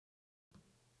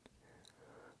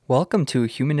Welcome to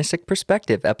Humanistic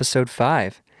Perspective, Episode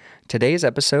 5. Today's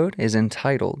episode is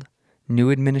entitled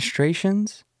New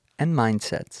Administrations and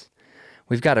Mindsets.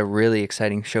 We've got a really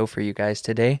exciting show for you guys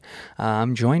today.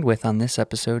 I'm joined with, on this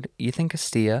episode, Ethan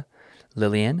Castilla,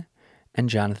 Lillian, and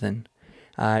Jonathan.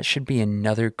 It should be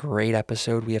another great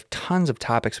episode. We have tons of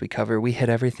topics we cover. We hit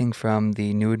everything from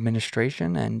the new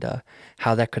administration and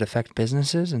how that could affect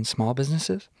businesses and small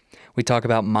businesses. We talk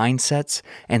about mindsets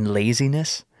and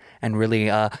laziness and really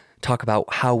talk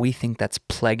about how we think that's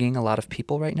plaguing a lot of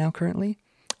people right now currently.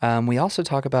 We also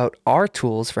talk about our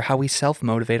tools for how we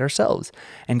self-motivate ourselves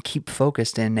and keep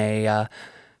focused in a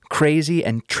crazy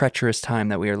and treacherous time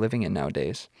that we are living in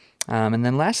nowadays. And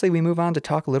then lastly, we move on to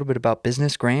talk a little bit about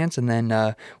business grants, and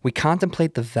then we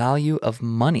contemplate the value of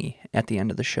money at the end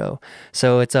of the show.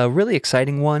 So it's a really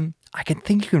exciting one. I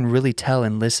think you can really tell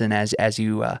and listen as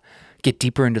you get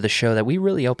deeper into the show that we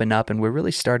really open up and we're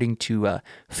really starting to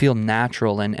feel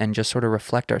natural and just sort of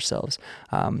reflect ourselves.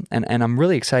 And I'm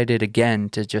really excited again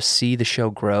to just see the show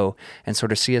grow and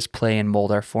sort of see us play and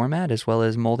mold our format as well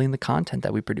as molding the content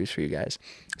that we produce for you guys.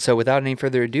 So without any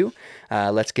further ado,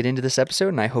 let's get into this episode,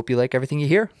 and I hope you like everything you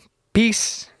hear.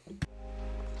 Peace!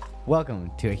 Welcome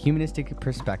to A Humanistic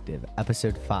Perspective,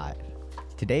 Episode 5.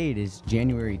 Today it is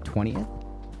January 20th,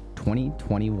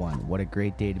 2021. What a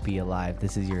great day to be alive.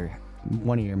 This is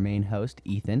one of your main hosts,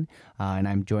 Ethan, and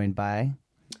I'm joined by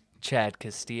Chad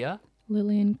Castilla,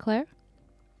 Lillian Claire,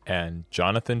 and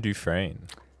Jonathan Dufresne.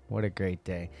 What a great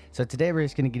day. So today we're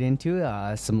just going to get into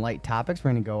some light topics.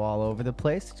 We're going to go all over the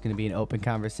place. It's going to be an open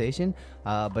conversation.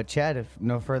 But Chad, if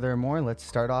no further more, let's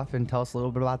start off and tell us a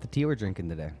little bit about the tea we're drinking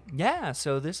today. Yeah,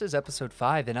 so this is episode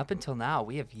 5, and up until now,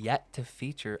 we have yet to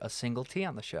feature a single tea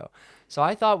on the show. So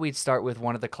I thought we'd start with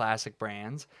one of the classic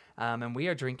brands, and we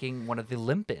are drinking one of the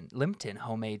Lipton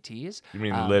homemade teas. You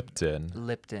mean Lipton?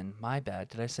 Lipton, my bad.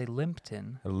 Did I say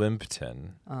Limpton?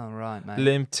 Limpton. Oh, right, man.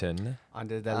 Limpton.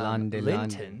 Under the London.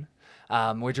 Linton.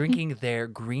 We're drinking their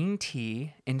green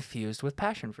tea infused with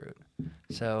passion fruit.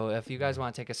 So if you guys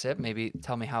want to take a sip, maybe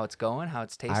tell me how it's going, how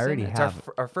it's tasting. I already it's have.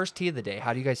 our first tea of the day.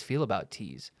 How do you guys feel about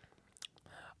teas?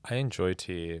 I enjoy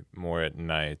tea more at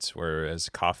night, whereas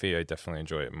coffee, I definitely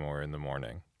enjoy it more in the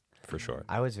morning, for sure.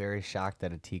 I was very shocked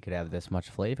that a tea could have this much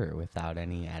flavor without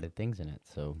any added things in it.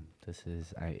 So this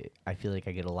is, I feel like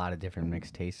I get a lot of different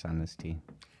mixed tastes on this tea.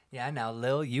 Yeah, now,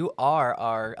 Lil, you are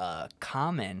our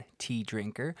common tea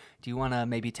drinker. Do you want to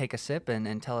maybe take a sip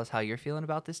and tell us how you're feeling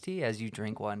about this tea as you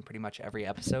drink one pretty much every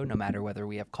episode, no matter whether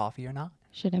we have coffee or not?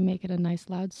 should I make it a nice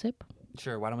loud sip?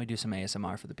 Sure, why don't we do some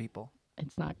ASMR for the people?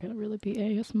 It's not going to really be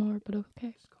ASMR, but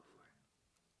okay.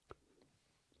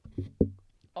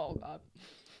 Oh, God.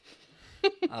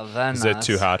 Is it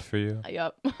too hot for you?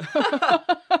 Yup.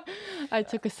 I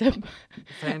took a sip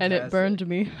and it burned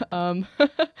me.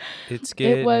 It's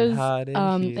getting It was, hot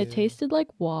in here. it tasted like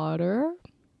water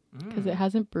because it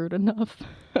hasn't brewed enough.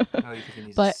 Oh, you think it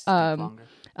needs But, to steep longer?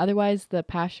 Otherwise, the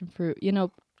passion fruit,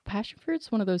 passion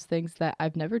fruit's one of those things that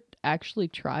I've never actually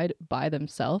tried by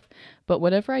themselves. But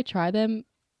whenever I try them,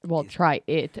 try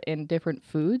it in different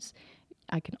foods,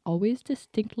 I can always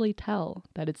distinctly tell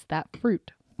that it's that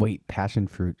fruit. Wait, passion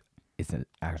fruit is an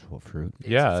actual fruit?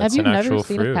 Yeah, Have it's you an never actual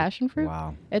seen fruit. a passion fruit?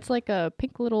 Wow. It's like a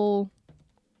pink little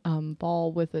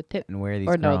ball with a tip. And where are these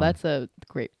Or no, grown? that's a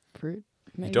grapefruit.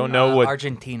 You maybe? don't know what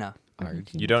Argentina.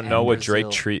 you don't and know what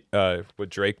Brazil. what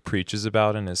Drake preaches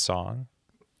about in his song.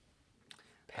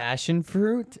 Passion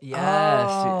fruit? Yes.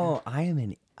 Oh,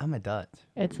 I'm a dud.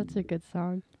 It's such a good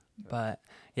song. But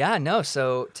yeah, no.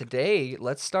 So today,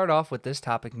 let's start off with this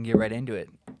topic and get right into it.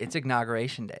 It's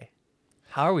Inauguration Day.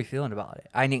 How are we feeling about it?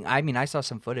 I mean, I saw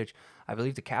some footage. I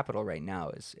believe the Capitol right now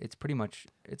it's pretty much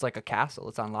it's like a castle.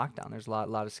 It's on lockdown. There's a lot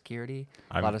of security,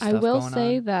 a lot of I stuff will going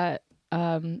say on. that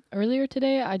earlier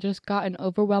today, I just got an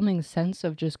overwhelming sense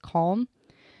of just calm.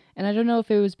 And I don't know if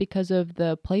it was because of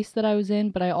the place that I was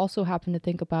in, but I also happened to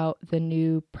think about the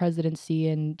new presidency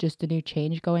and just a new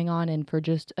change going on. And for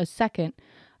just a second,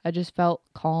 I just felt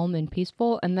calm and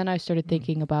peaceful. And then I started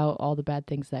thinking about all the bad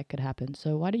things that could happen.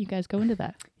 So why don't you guys go into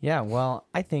that? Yeah, well,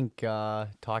 I think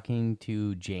talking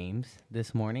to James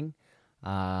this morning,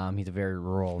 he's a very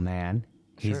rural man.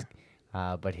 Sure.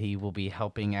 But he will be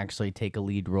helping actually take a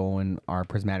lead role in our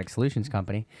Prismatic Solutions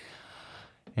company.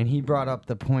 And he brought up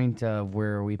the point of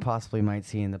where we possibly might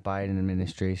see in the Biden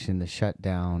administration the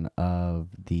shutdown of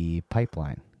the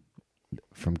pipeline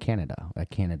from Canada that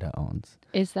Canada owns.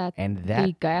 Is that And that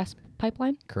the gas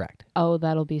pipeline? correct. Oh,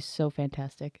 that'll be so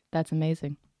fantastic. That's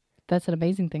amazing. That's an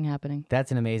amazing thing happening.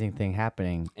 That's an amazing thing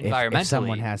happening if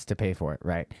someone Environmentally. has to pay for it,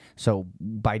 right? So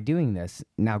by doing this,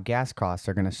 now gas costs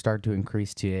are going to start to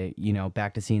increase to,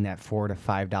 back to seeing that $4 to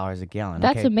 $5 a gallon.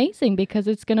 That's okay? amazing because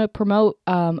it's going to promote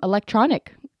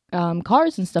electronic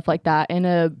cars and stuff like that in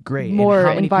a Great. And more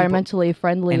how many people- environmentally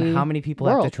friendly And how many people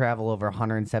have world. to travel over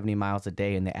 170 miles a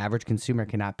day, and the average consumer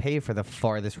cannot pay for the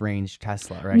farthest range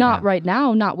Tesla Not now? right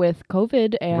now, not with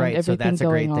COVID and Right, everything so that's a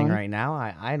going great thing on. right now?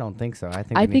 I don't think so. I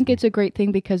I think it's a great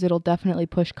thing because it'll definitely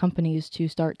push companies to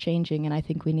start changing, and I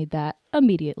think we need that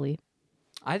immediately.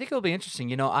 I think it'll be interesting.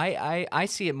 You know, I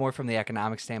see it more from the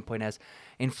economic standpoint as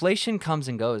inflation comes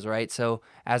and goes, right? So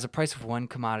as the price of one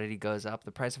commodity goes up,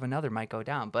 the price of another might go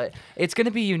down. But it's going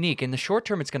to be unique. In the short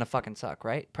term, it's going to fucking suck,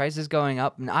 right? Prices going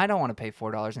up, and I don't want to pay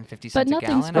 $4.50 But a nothing's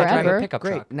gallon. I drive forever. a pickup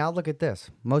Great. truck. Now look at this.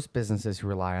 Most businesses who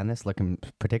rely on this, looking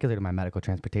particularly to my medical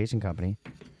transportation company,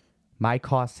 my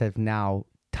costs have now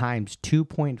times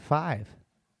 2.5.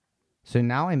 So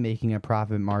now I'm making a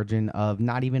profit margin of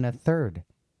not even a third,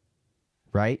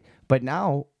 right? But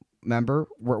now, remember,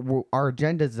 our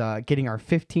agenda's getting our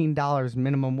 $15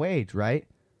 minimum wage, right?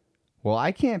 Well,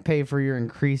 I can't pay for your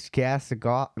increased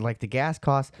the gas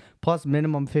costs plus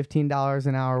minimum $15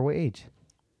 an hour wage.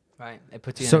 Right. It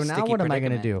puts you So in a now sticky what am I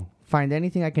going to predicament. do? Find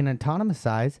anything I can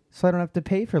autonomize so I don't have to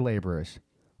pay for laborers.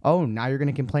 Oh, now you're going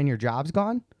to complain your job's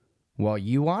gone? Well,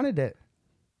 you wanted it.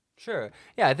 Sure.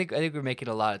 Yeah, I think we're making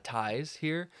a lot of ties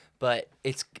here, but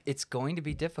it's going to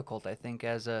be difficult, I think,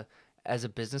 as a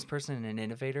business person and an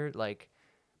innovator, like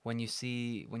when you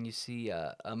see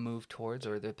a move towards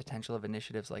or the potential of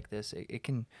initiatives like this, it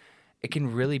can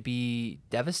really be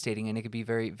devastating, and it could be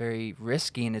very, very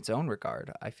risky in its own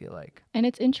regard, I feel like. And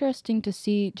it's interesting to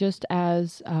see just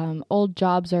as old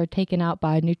jobs are taken out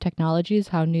by new technologies,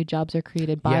 how new jobs are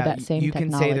created by that same you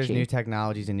technology. can say there's new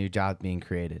technologies and new jobs being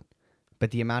created, but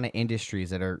the amount of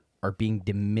industries that are being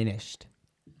diminished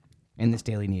in this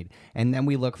daily need. And then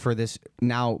we look for this.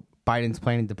 Now Biden's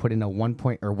planning to put in a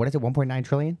 1.9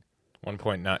 trillion?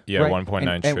 1.9, yeah, Right. 1.9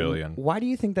 And trillion. why do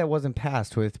you think that wasn't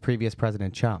passed with previous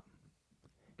President Trump?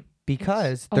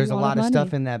 Because It's a there's a lot lot of of stuff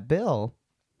money. in that bill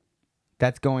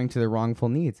that's going to the wrongful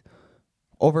needs.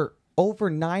 Over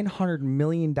 $900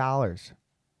 million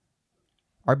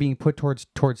are being put towards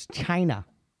China.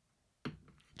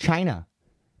 China.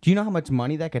 Do you know how much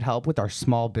money that could help with our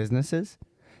small businesses?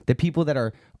 The people that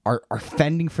are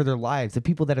fending for their lives, the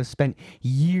people that have spent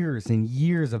years and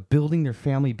years of building their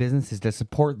family businesses to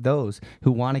support those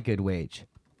who want a good wage.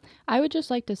 I would just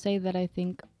like to say that I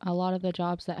think a lot of the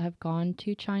jobs that have gone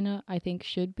to China, I think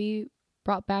should be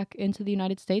brought back into the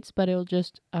United States, but it'll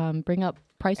just bring up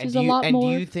prices a lot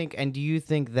more. Do you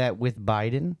think that with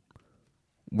Biden,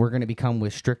 we're going to become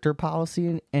with stricter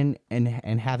policy and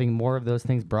having more of those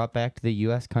things brought back to the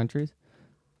U.S. countries?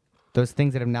 Those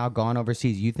things that have now gone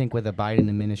overseas, you think with a Biden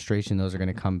administration, those are going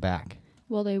to come back?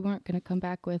 Well, they weren't going to come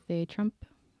back with a Trump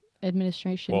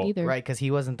administration Well, either. Right, because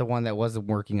he wasn't the one that wasn't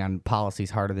working on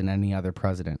policies harder than any other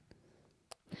president.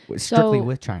 Strictly So,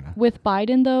 with China. With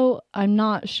Biden, though, I'm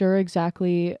not sure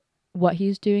exactly what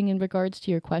he's doing in regards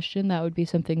to your question. That would be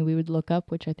something we would look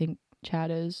up, which I think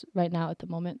Chad is right now at the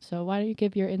moment. So why don't you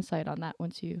give your insight on that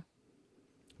once you...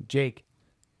 Jake,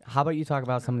 how about you talk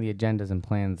about some of the agendas and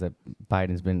plans that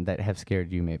Biden's been that have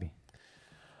scared you, maybe?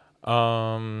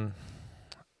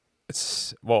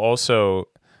 It's also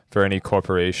for any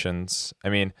corporations. I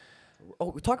mean,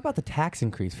 Talk about the tax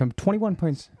increase from 21%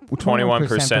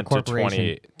 21% for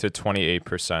to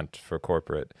 28% for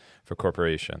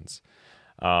corporations.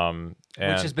 And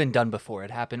Which has been done before. It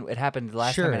happened. The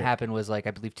last time Sure. it happened was like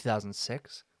I believe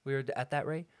 2006. We were at that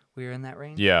rate. We were in that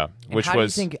range. yeah, And which how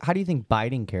was do you think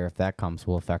Biden care if that comes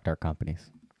will affect our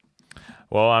companies?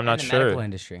 well, I'm And not the sure. medical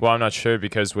industry. Well, I'm not sure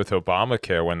because with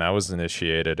Obamacare, when that was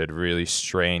initiated, it really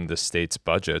strained the states'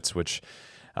 budgets, which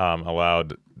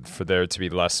allowed for there to be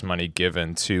less money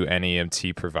given to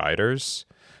NEMT providers.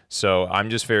 So I'm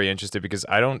just very interested because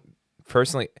I don't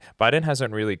personally, Biden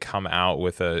hasn't really come out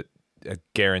with a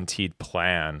guaranteed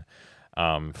plan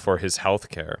for his health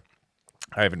care.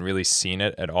 I haven't really seen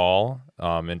it at all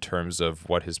in terms of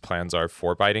what his plans are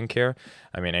for Biden care.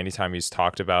 I mean, anytime he's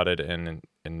talked about it in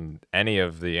any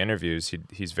of the interviews,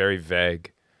 he's very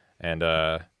vague, and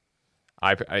I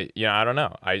don't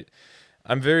know. I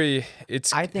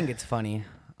think it's funny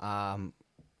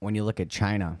when you look at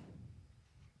China.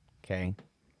 Okay.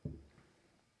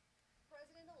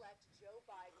 President-elect Joe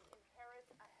Biden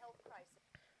inherits a health crisis.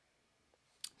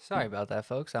 Sorry about that,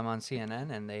 folks. I'm on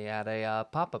CNN, and they had a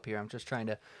pop-up here. I'm just trying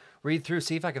to read through,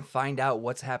 see if I can find out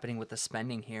what's happening with the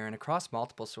spending here. And across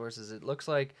multiple sources, it looks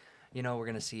like, we're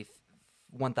going to see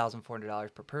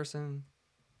 $1,400 per person.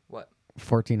 What?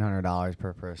 $1,400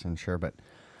 per person, sure, but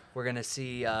We're gonna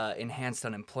see enhanced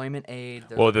unemployment aid.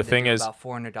 They're Well, looking the to thing do is- about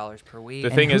 $400 per week. The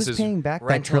and thing who's is paying back that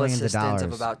rental trillions of assistance dollars?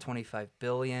 of about $25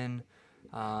 billion.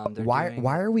 They're Why doing-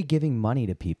 are we giving money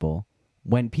to people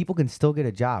when people can still get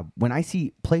a job? When I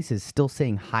see places still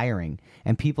saying hiring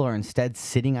and people are instead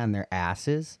sitting on their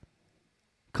asses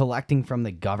collecting from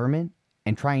the government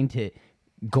and trying to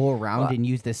go around Well- and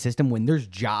use the system when there's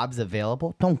jobs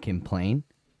available, don't complain.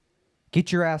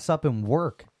 Get your ass up and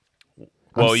work.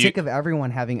 Well, I'm you- sick of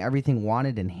everyone having everything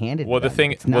wanted and handed Well, to the them.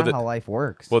 thing- It's well, not the- how life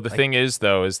works. Well, the Like, thing is,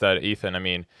 though, is that Ethan, I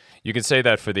mean, you can say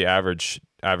that for the average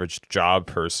job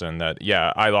person that,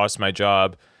 yeah, I lost my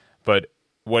job, but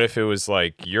what if it was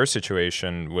like your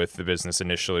situation with the business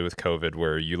initially with COVID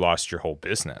where you lost your whole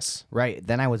business? right,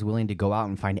 then I was willing to go out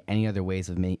and find any other ways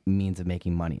of means of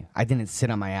making money. I didn't sit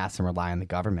on my ass and rely on the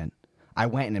government. I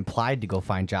went and applied to go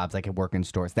find jobs I could work in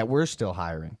stores that were still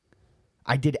hiring.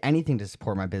 I did anything to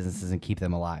support my businesses and keep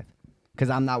them alive.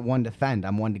 Because I'm not one to fend.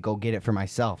 I'm one to go get it for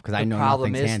myself. Because I know the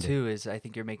problem nothing's is handed. too is I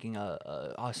think you're making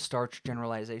a starch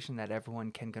generalization that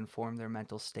everyone can conform their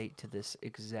mental state to this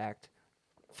exact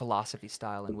philosophy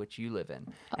style in which you live in,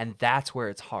 and that's where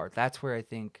it's hard. That's where I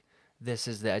think this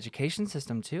is the education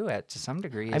system too, to some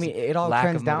degree. I is mean, it all lack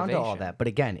trends of down to all motivation. that. But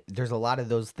again, there's a lot of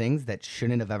those things that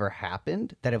shouldn't have ever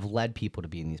happened that have led people to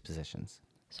be in these positions.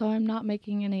 So I'm not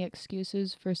making any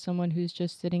excuses for someone who's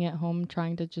just sitting at home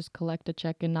trying to just collect a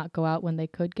check and not go out when they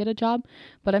could get a job.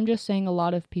 But I'm just saying a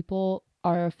lot of people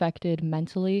are affected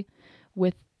mentally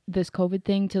with this COVID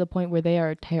thing to the point where they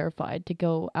are terrified to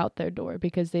go out their door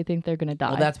because they think they're going to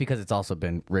die. Well, that's because it's also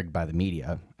been rigged by the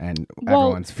media, and Well-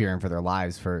 everyone's fearing for their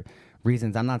lives for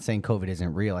reasons. I'm not saying COVID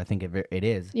isn't real. I think it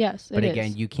is. Yes, But it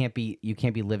again, is. you can't be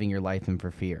living your life in for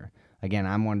fear. Again,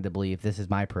 I'm one to believe this is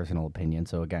my personal opinion.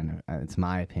 So again, it's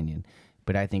my opinion.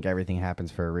 But I think everything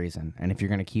happens for a reason. And if you're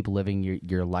going to keep living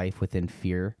your life within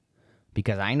fear,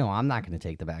 because I know I'm not going to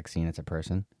take the vaccine as a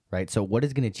person, right? So what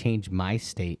is going to change my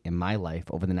state in my life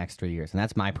over the next 3 years? And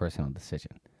that's my personal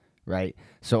decision, right?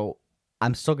 So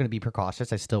I'm still going to be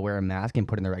precautious. I still wear a mask and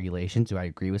put in the regulations. Do I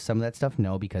agree with some of that stuff?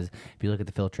 No, because if you look at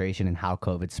the filtration and how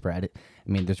COVID spread, I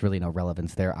mean, there's really no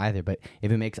relevance there either. But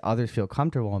if it makes others feel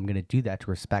comfortable, I'm going to do that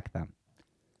to respect them.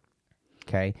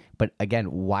 Okay? But again,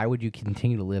 why would you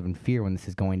continue to live in fear when this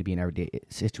is going to be an everyday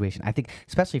situation? I think,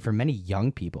 especially for many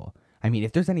young people, I mean,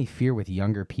 if there's any fear with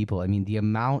younger people, I mean, the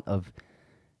amount of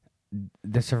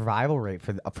the survival rate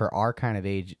for our kind of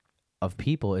age of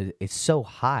people is so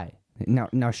high.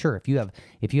 Now, sure, if you have,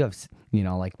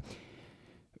 like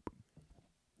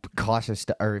cautious,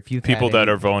 or if you People that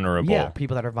are vulnerable. yeah,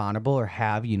 people that are vulnerable or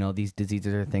have, these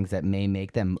diseases or things that may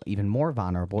make them even more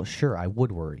vulnerable, sure, I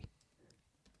would worry.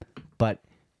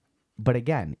 But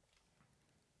again,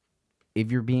 if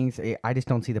you're being, I just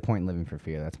don't see the point in living for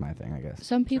fear. That's my thing, I guess.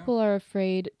 Some people are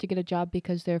afraid to get a job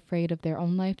because they're afraid of their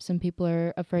own life. Some people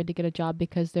are afraid to get a job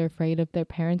because they're afraid of their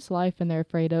parents' life and they're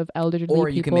afraid of elderly people Or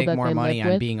you can make that more they money live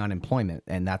on with. being unemployment,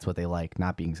 and that's what they like,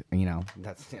 not being,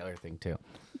 that's the other thing too.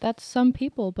 That's some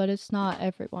people, but it's not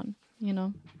everyone,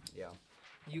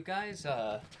 You guys,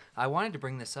 I wanted to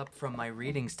bring this up from my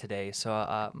readings today.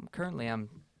 So currently I'm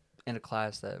in a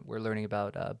class that we're learning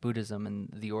about Buddhism and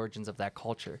the origins of that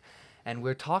culture. And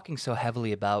we're talking so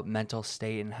heavily about mental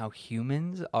state and how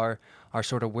humans are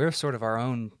we're sort of our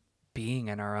own being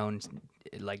and our own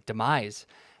like demise.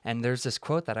 And there's this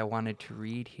quote that I wanted to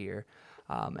read here.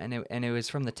 And it was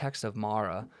from the text of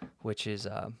Mara, which is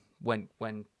when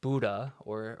Buddha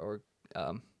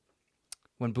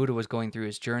when Buddha was going through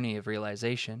his journey of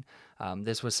realization,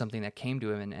 this was something that came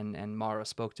to him, and Mara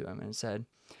spoke to him and said,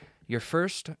 your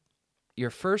first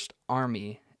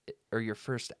army, or your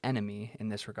first enemy in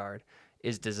this regard,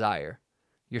 is desire.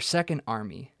 Your second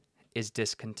army is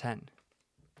discontent.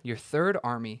 Your third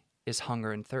army is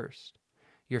hunger and thirst.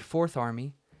 Your fourth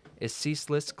army is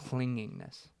ceaseless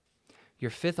clingingness.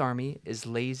 Your fifth army is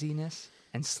laziness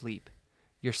and sleep.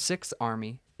 Your sixth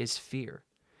army is fear.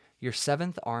 Your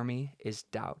seventh army is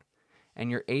doubt. And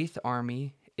your eighth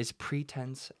army is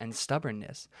pretense and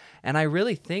stubbornness. And I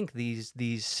really think these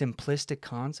simplistic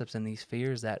concepts and these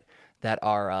fears that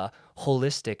are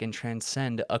holistic and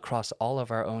transcend across all of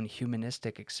our own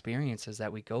humanistic experiences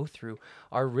that we go through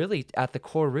are really at the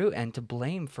core root and to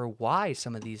blame for why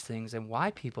some of these things and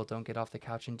why people don't get off the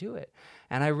couch and do it.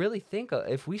 And I really think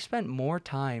if we spent more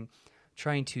time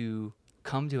trying to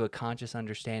come to a conscious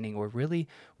understanding or really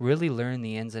learn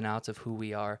the ins and outs of who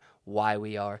we are, why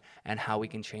we are, and how we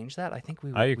can change that, I think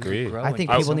we would, I we would agree. grow I and think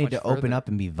get people so need much to open further. up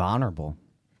and be vulnerable.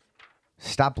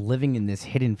 Stop living in this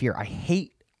hidden fear. I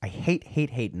hate,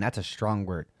 and that's a strong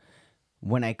word.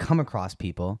 When I come across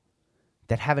people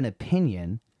that have an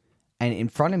opinion And in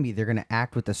front of me, they're going to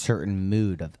act with a certain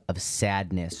mood of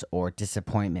sadness or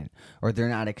disappointment, or they're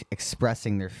not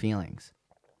expressing their feelings.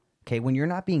 Okay, when you're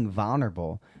not being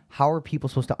vulnerable, how are people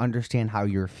supposed to understand how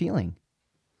you're feeling?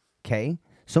 Okay,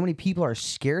 so many people are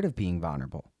scared of being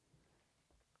vulnerable.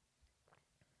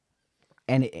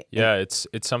 And it's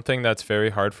something that's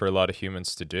very hard for a lot of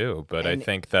humans to do, but I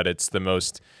think that it's the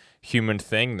most human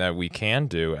thing that we can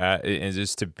do is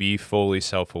just to be fully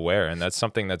self-aware, and that's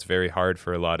something that's very hard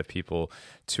for a lot of people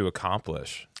to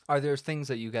accomplish. Are there things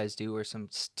that you guys do or some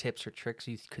tips or tricks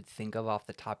you could think of off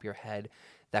the top of your head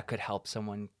that could help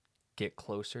someone get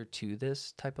closer to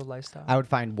this type of lifestyle? I would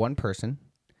find one person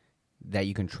that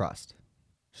you can trust.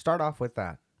 Start off with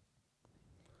that.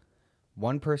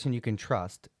 One person you can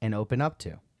trust and open up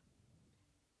to.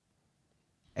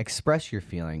 Express your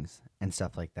feelings and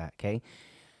stuff like that, okay?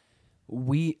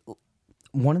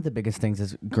 One of the biggest things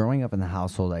is growing up in the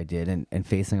household I did and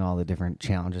facing all the different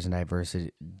challenges and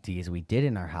diversities we did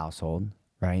in our household,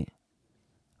 right?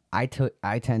 I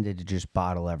tended to just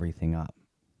bottle everything up.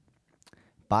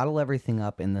 Bottle everything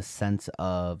up in the sense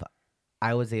of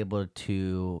I was able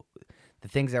to, the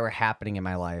things that were happening in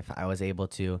my life, I was able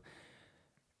to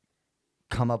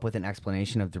come up with an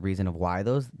explanation of the reason of why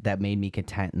those that made me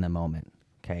content in the moment.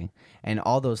 Okay. And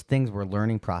all those things were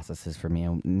learning processes for me.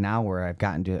 And now where I've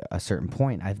gotten to a certain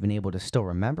point, I've been able to still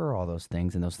remember all those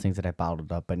things and those things that I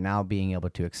bottled up, but now being able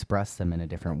to express them in a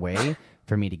different way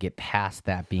for me to get past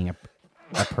that being a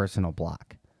personal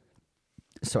block.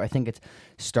 So I think it's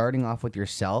starting off with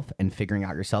yourself and figuring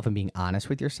out yourself and being honest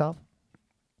with yourself,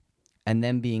 and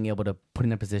then being able to put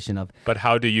in a position of. But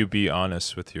how do you be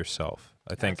honest with yourself?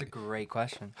 I think that's a great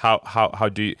question. How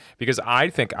do you? Because I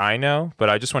think I know, but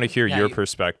I just want to hear your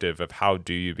perspective of how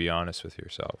do you be honest with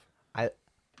yourself?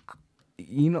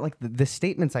 Like the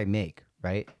statements I make,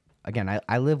 right? Again,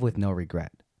 I live with no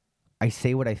regret. I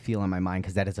say what I feel in my mind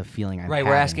because that is a feeling I'm right. having.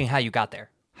 We're asking how you got there.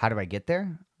 How do I get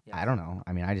there? Yeah. I don't know.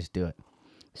 I mean, I just do it.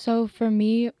 So for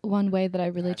me, one way that I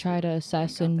really try to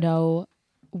assess and know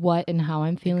what and how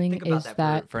I'm feeling Think about is that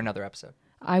that for another episode.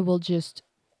 I will just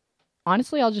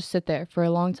honestly, I'll just sit there for a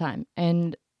long time.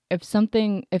 And if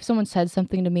someone says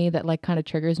something to me that like kind of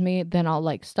triggers me, then I'll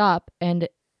like stop. And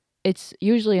it's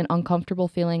usually an uncomfortable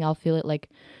feeling. I'll feel it like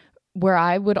where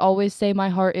I would always say my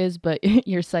heart is, but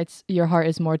your heart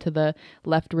is more to the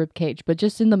left rib cage. But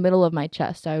just in the middle of my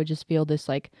chest, I would just feel this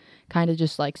like kind of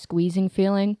just like squeezing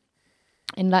feeling.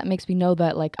 And that makes me know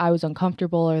that like I was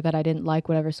uncomfortable or that I didn't like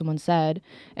whatever someone said.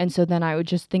 And so then I would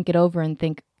just think it over and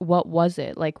think, what was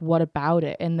it? Like, what about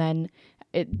it? And then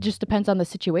it just depends on the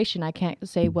situation. I can't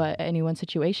say what anyone's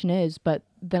situation is, but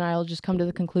then I'll just come to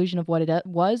the conclusion of what it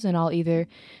was, and I'll either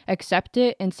accept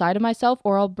it inside of myself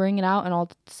or I'll bring it out and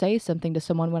I'll say something to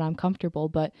someone when I'm comfortable.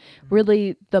 But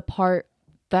really the part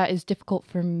that is difficult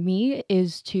for me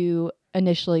is to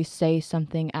initially say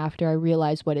something after I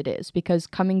realize what it is, because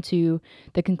coming to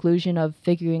the conclusion of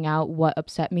figuring out what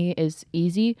upset me is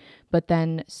easy, but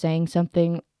then saying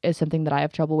something is something that I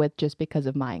have trouble with just because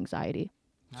of my anxiety.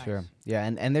 Nice. Sure. Yeah,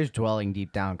 and there's dwelling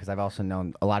deep down, because I've also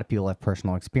known a lot of people have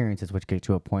personal experiences which get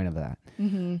to a point of that,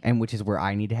 and which is where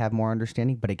I need to have more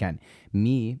understanding. But again,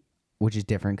 me, which is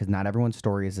different because not everyone's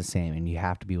story is the same, and you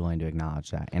have to be willing to acknowledge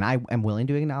that. And I am willing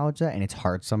to acknowledge that, and it's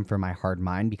hard some for my hard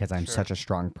mind because I'm such a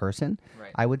strong person,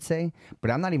 Right. I would say. But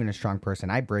I'm not even a strong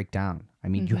person. I break down. I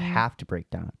mean, you have to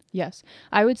break down. Yes.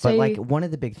 I would But say like one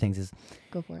of the big things is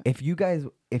go for it.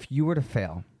 if you were to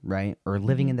fail, right, or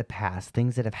living in the past,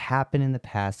 things that have happened in the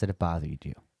past that have bothered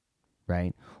you,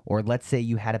 right? Or let's say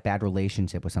you had a bad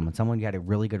relationship with someone you had a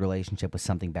really good relationship with,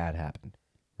 something bad happened,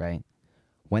 right?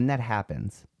 When that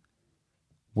happens,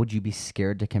 would you be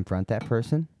scared to confront that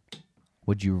person?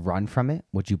 Would you run from it?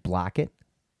 Would you block it?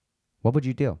 What would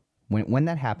you do? When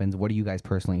that happens, what do you guys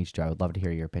personally each do? I would love to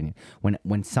hear your opinion.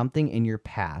 When something in your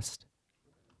past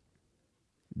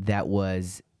that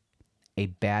was a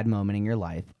bad moment in your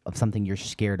life, of something you're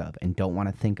scared of and don't want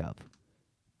to think of,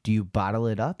 do you bottle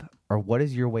it up? Or what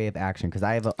is your way of action? Because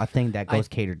I have a thing that goes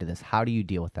catered to this. How do you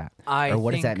deal with that? Or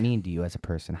what does that mean to you as a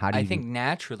person? How do you I think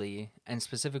naturally, and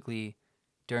specifically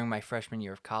during my freshman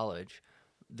year of college,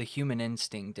 the human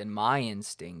instinct and my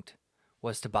instinct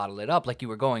was to bottle it up, like you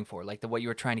were going for, like what you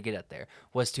were trying to get at there,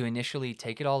 was to initially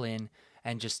take it all in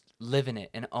and just live in it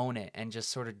and own it and just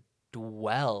sort of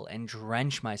dwell and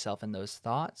drench myself in those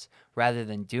thoughts rather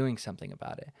than doing something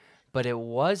about it. But it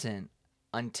wasn't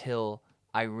until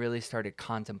I really started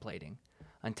contemplating,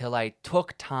 until I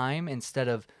took time instead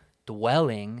of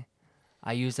dwelling,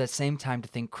 I used that same time to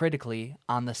think critically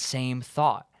on the same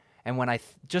thought. And when I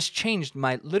just changed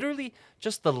literally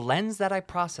just the lens that I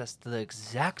processed the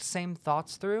exact same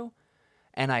thoughts through,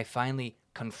 and I finally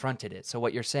confronted it. So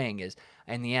what you're saying is,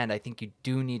 in the end, I think you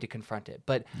do need to confront it.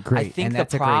 But I Great, think and the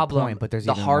that's a great problem, point, but there's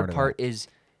the even more hard to part that.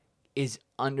 is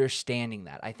understanding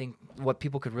that. I think what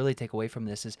people could really take away from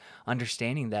this is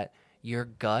understanding that your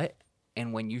gut,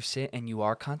 and when you sit and you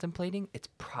are contemplating, it's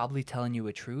probably telling you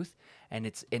a truth, and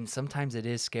sometimes it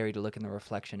is scary to look in the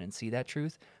reflection and see that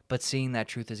truth, but seeing that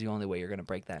truth is the only way you're going to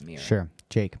break that mirror. Sure,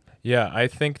 Jake. Yeah, I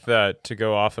think that to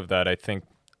go off of that, I think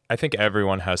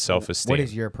everyone has self-esteem. What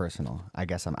is your personal? I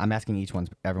guess I'm asking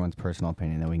everyone's personal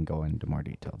opinion, then we can go into more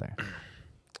detail there.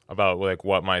 About like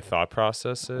what my thought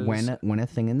process is? When a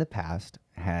thing in the past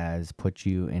has put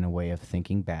you in a way of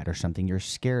thinking bad or something you're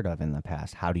scared of in the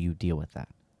past, how do you deal with that?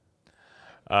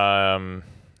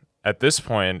 At this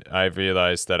point, I've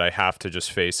realized that I have to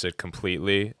just face it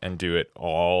completely and do it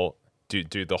all, do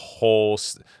the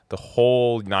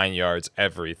whole 9 yards,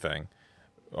 everything,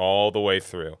 all the way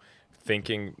through,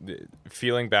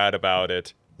 feeling bad about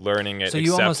it, learning it. So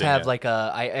you almost accepting have it. like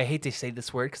I hate to say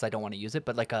this word because I don't want to use it,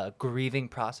 but like a grieving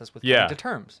process with coming to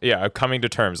terms. Yeah, coming to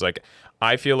terms. Like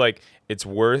I feel like it's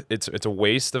a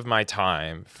waste of my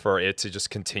time for it to just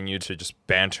continue to just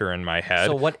banter in my head.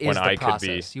 So what is when the I process?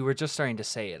 could be, You were just starting to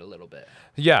say it a little bit.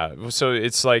 yeah. So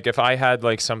it's like if I had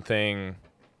like something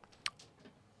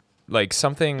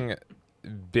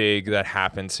big that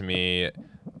happened to me,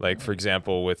 like for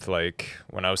example with like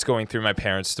when I was going through my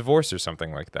parents' divorce or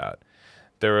something like that.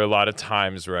 There were a lot of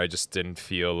times where I just didn't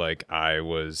feel like I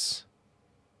was,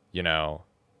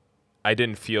 I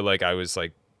didn't feel like I was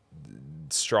like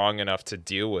strong enough to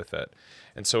deal with it.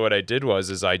 And so what I did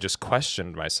is I just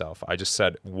questioned myself. I just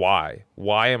said, why?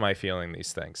 Why am I feeling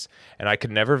these things? And I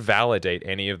could never validate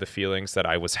any of the feelings that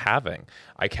I was having.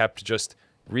 I kept just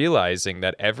realizing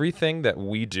that everything that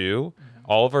we do,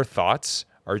 all of our thoughts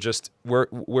are just,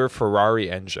 we're a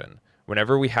Ferrari engine.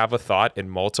 Whenever we have a thought, it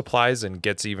multiplies and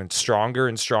gets even stronger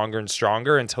and stronger and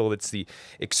stronger until it's the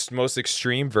most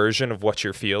extreme version of what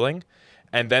you're feeling.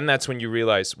 And then that's when you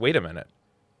realize, wait a minute,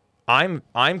 I'm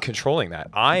controlling that.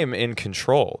 I am in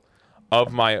control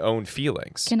of my own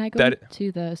feelings. Can I go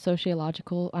to the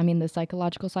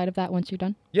psychological side of that once you're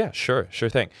done? Yeah, sure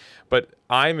thing. But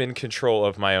I'm in control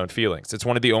of my own feelings. It's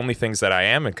one of the only things that I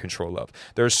am in control of.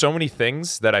 There are so many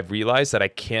things that I've realized that I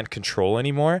can't control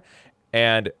anymore.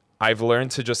 And I've learned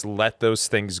to just let those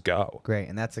things go. Great,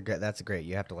 and that's a great.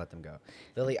 You have to let them go,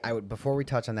 Lily. Before we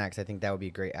touch on that, because I think that would be a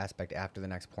great aspect after the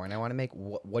next point I want to make.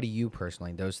 What do you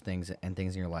personally, those things and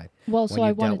things in your life? Well, so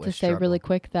I wanted to say really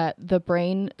quick that the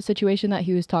brain situation that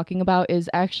he was talking about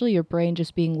is actually your brain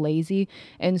just being lazy.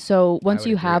 And so once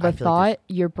you have a thought,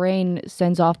 your brain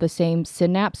sends off the same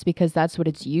synapse because that's what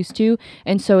it's used to.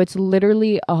 And so it's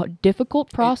literally a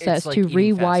difficult process like to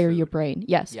eating fast rewire food. your brain.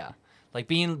 Yes. Yeah. Like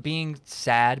being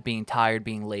sad, being tired,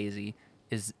 being lazy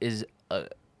is a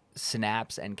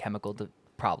synapse and chemical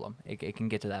problem. It can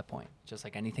get to that point, just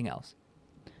like anything else.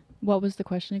 What was the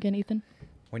question again, Ethan?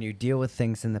 When you deal with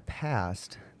things in the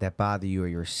past that bother you or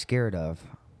you're scared of,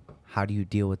 how do you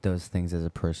deal with those things as a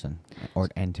person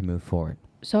and to move forward?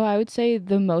 So I would say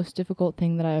the most difficult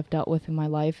thing that I have dealt with in my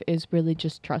life is really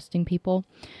just trusting people.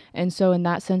 And so in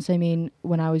that sense, I mean,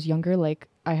 when I was younger, like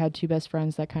I had two best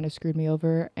friends that kind of screwed me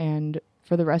over. And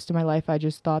for the rest of my life, I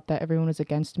just thought that everyone was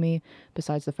against me,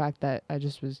 besides the fact that I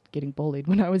just was getting bullied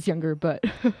when I was younger. But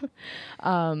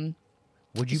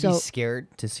would you be scared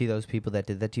to see those people that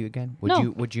did that to you again?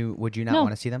 No. Would you not want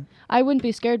to see them? I wouldn't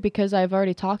be scared because I've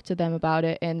already talked to them about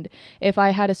it. And if I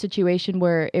had a situation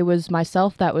where it was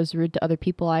myself that was rude to other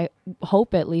people, I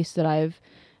hope at least that I've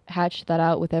hatched that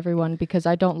out with everyone because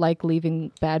I don't like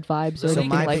leaving bad vibes or anything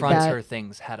like confronts that. her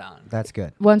things head on. That's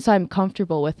good. Once I'm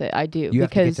comfortable with it, I do. You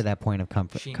have to get to that point of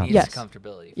comfort. She needs Yes.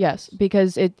 comfortability. Yes,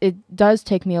 because it does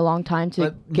take me a long time to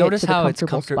But get notice to the how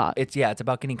comfortable spot. It's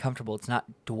about getting comfortable. It's not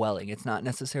dwelling. It's not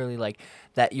necessarily like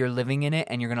that you're living in it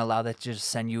and you're going to allow that to just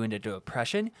send you into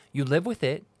depression. You live with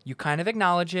it. You kind of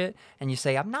acknowledge it and you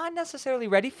say, I'm not necessarily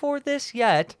ready for this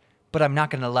yet, but I'm not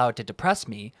going to allow it to depress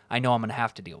me. I know I'm going to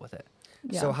have to deal with it.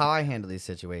 Yeah. So how I handle these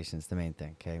situations, the main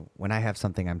thing, okay? When I have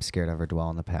something I'm scared of or dwell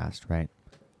in the past, right?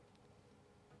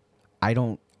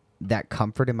 That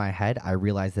comfort in my head, I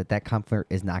realize that comfort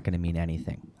is not going to mean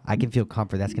anything. I can feel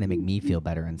comfort. That's going to make me feel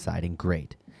better inside and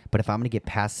great. But if I'm going to get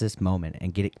past this moment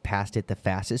and get it past it the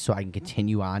fastest so I can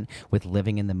continue on with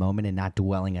living in the moment and not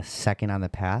dwelling a second on the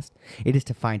past, it is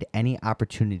to find any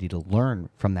opportunity to learn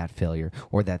from that failure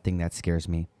or that thing that scares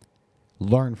me.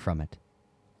 Learn from it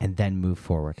and then move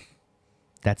forward.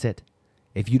 That's it.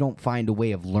 If you don't find a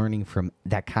way of learning from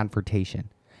that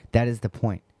confrontation, that is the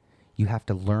point. You have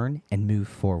to learn and move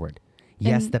forward.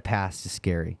 Yes, the past is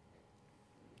scary.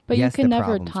 But Yes, you can the never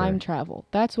problems time are- travel.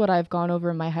 That's what I've gone over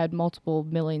in my head multiple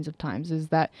millions of times, is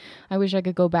that I wish I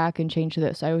could go back and change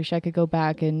this. I wish I could go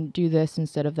back and do this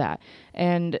instead of that.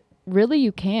 And really,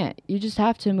 you can't. You just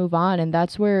have to move on. And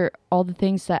that's where all the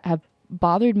things that have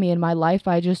bothered me in my life,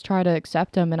 I just try to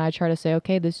accept them, and I try to say,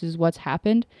 okay, this is what's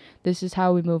happened. This is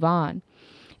how we move on.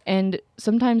 And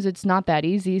sometimes it's not that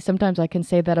easy. Sometimes I can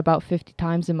say that about 50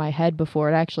 times in my head before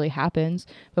it actually happens,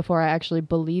 before I actually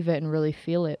believe it and really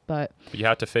feel it. But You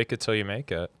have to fake it till you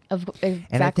make it. exactly.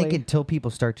 And I think until people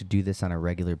start to do this on a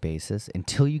regular basis,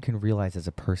 until you can realize as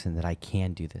a person that I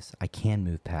can do this, I can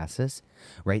move past this,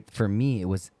 right? For me, it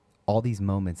was all these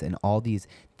moments and all these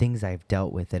things I've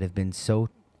dealt with that have been so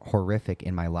horrific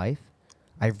in my life.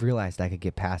 I've realized I could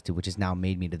get past it, which has now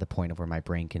made me to the point of where my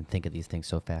brain can think of these things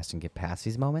so fast and get past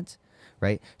these moments,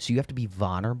 right? So you have to be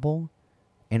vulnerable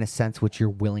in a sense which you're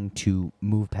willing to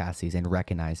move past these and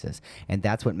recognize this. And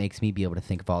that's what makes me be able to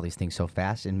think of all these things so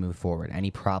fast and move forward. Any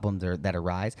problems that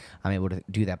arise, I'm able to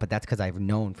do that. But that's because I've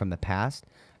known from the past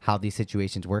how these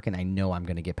situations work, and I know I'm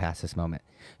going to get past this moment.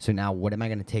 So now what am I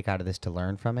going to take out of this to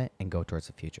learn from it and go towards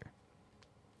the future?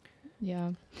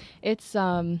 Yeah. It's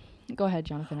go ahead,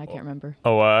 Jonathan. I can't remember.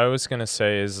 Oh, what I was going to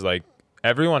say is like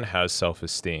everyone has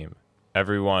self-esteem.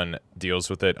 Everyone deals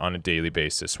with it on a daily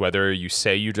basis. Whether you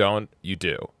say you don't, you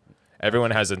do.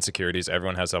 Everyone has insecurities.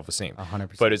 Everyone has self-esteem.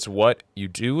 100%. But it's what you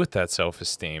do with that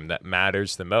self-esteem that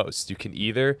matters the most. You can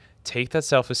either take that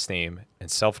self-esteem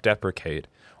and self-deprecate,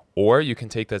 or you can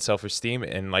take that self-esteem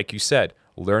and, like you said,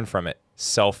 learn from it,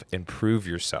 self-improve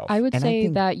yourself. I would And I say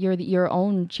think- that you're your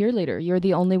own cheerleader. You're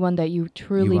the only one that you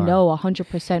truly are. know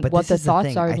 100% But what this the is thoughts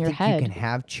thing. are in I your think head. you can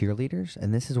have cheerleaders,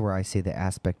 and this is where I say the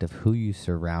aspect of who you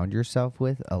surround yourself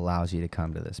with allows you to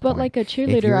come to this But point. like a If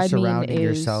cheerleader, you're I mean, surrounding is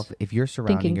yourself, if you're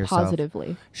surrounding thinking yourself,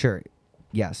 positively. sure,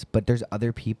 yes, but there's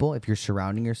other people. If you're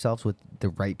surrounding yourselves with the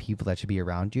right people that should be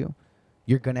around you,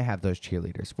 you're gonna have those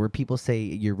cheerleaders. Where people say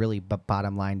you're really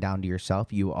bottom line down to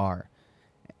yourself, you are.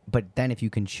 But then if you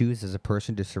can choose as a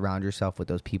person to surround yourself with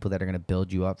those people that are going to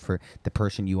build you up for the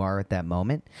person you are at that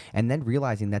moment, and then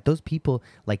realizing that those people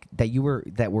like that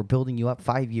were building you up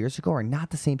 5 years ago are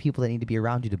not the same people that need to be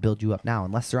around you to build you up now,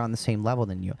 unless they're on the same level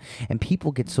than you. And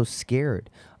people get so scared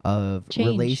of Change.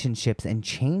 relationships and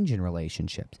change in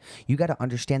relationships. You got to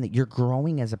understand that you're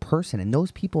growing as a person, and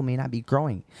those people may not be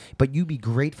growing, but you be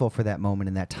grateful for that moment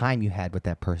and that time you had with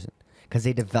that person because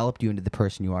they developed you into the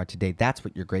person you are today. That's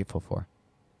what you're grateful for.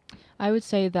 I would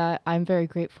say that I'm very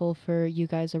grateful for you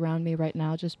guys around me right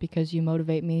now, just because you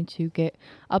motivate me to get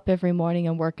up every morning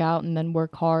and work out and then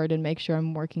work hard and make sure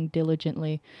I'm working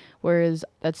diligently. Whereas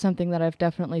that's something that I've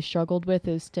definitely struggled with,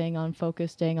 is staying on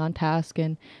focus, staying on task.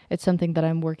 And it's something that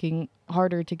I'm working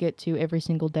harder to get to every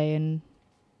single day. And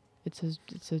it's a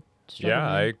struggle. Yeah,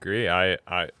 I man. agree.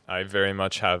 I very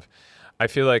much have. I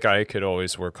feel like I could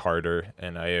always work harder,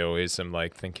 and I always am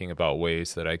like thinking about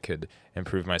ways that I could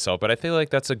improve myself. But I feel like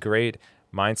that's a great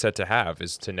mindset to have,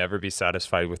 is to never be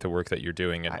satisfied with the work that you're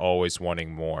doing and always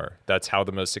wanting more. That's how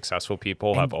the most successful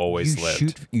people have And always you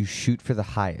lived. You shoot for the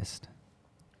highest.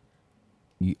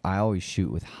 I always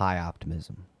shoot with high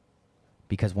optimism.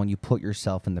 Because when you put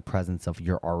yourself in the presence of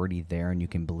you're already there and you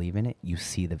can believe in it, you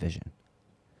see the vision.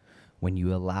 When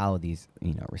you allow these,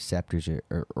 receptors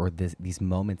or these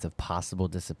moments of possible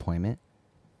disappointment,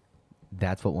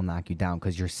 that's what will knock you down,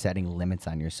 because you're setting limits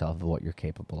on yourself of what you're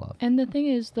capable of. And the thing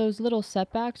is, those little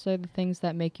setbacks are the things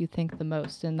that make you think the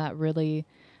most, and that really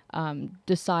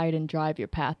decide and drive your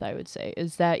path, I would say.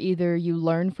 Is that either you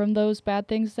learn from those bad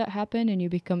things that happen and you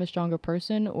become a stronger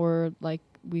person, or like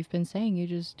we've been saying, you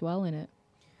just dwell in it.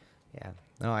 Yeah.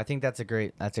 No, I think I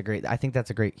think that's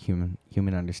a great human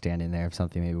understanding there of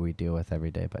something maybe we deal with every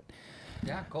day. But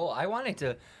Yeah, cool. I wanted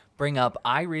to bring up,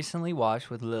 I recently watched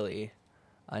with Lily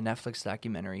a Netflix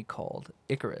documentary called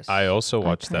Icarus. I also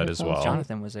watched kind that of as fell well. asleep.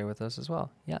 Jonathan was there with us as well.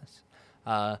 Yes.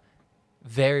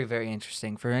 Very, very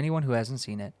interesting. For anyone who hasn't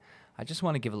seen it, I just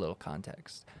want to give a little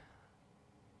context.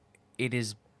 It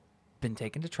has been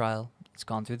taken to trial. It's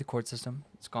gone through the court system.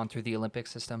 It's gone through the Olympic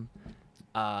system.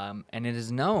 And it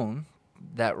is known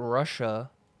that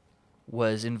Russia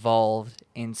was involved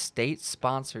in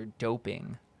state-sponsored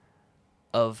doping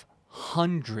of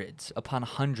hundreds upon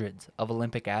hundreds of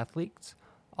Olympic athletes,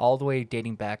 all the way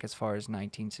dating back as far as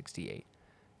 1968,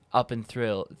 up and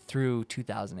through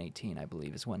 2018, I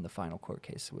believe, is when the final court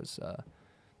case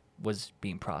was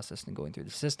being processed and going through the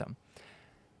system.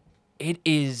 It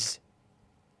is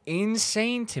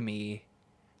insane to me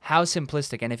how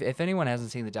simplistic, and if anyone hasn't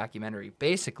seen the documentary,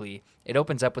 basically it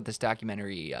opens up with this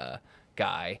documentary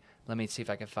guy. Let me see if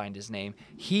I can find his name.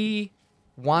 He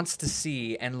wants to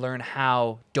see and learn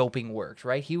how doping works,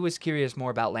 right? He was curious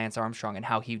more about Lance Armstrong and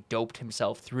how he doped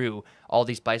himself through all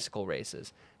these bicycle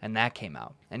races, and that came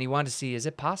out. And he wanted to see, is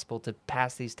it possible to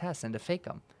pass these tests and to fake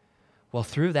them? Well,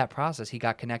 through that process, he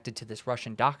got connected to this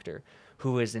Russian doctor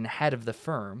who is in head of the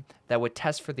firm that would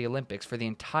test for the Olympics for the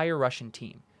entire Russian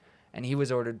team. And he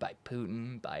was ordered by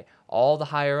Putin, by all the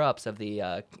higher-ups of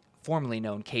the formerly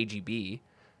known KGB,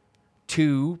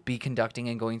 to be conducting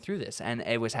and going through this. And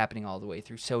it was happening all the way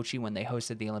through Sochi when they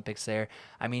hosted the Olympics there.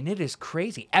 I mean, it is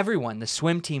crazy. Everyone, the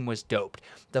swim team was doped.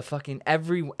 The fucking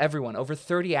everyone, over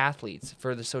 30 athletes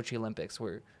for the Sochi Olympics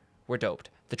were doped.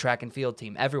 The track and field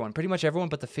team, everyone, pretty much everyone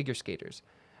but the figure skaters.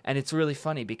 And it's really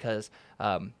funny because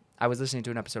I was listening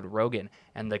to an episode of Rogan,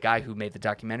 and the guy who made the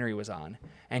documentary was on,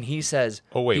 and he says,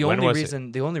 Oh, wait, the when only was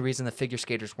reason the only reason the figure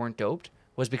skaters weren't doped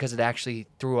was because it actually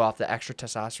threw off the extra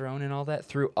testosterone and all that,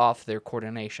 threw off their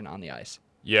coordination on the ice.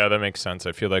 Yeah, that makes sense.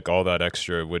 I feel like all that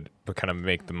extra would kind of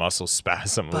make the muscles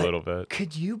spasm a little bit.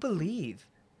 Could you believe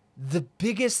the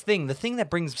biggest thing, the thing that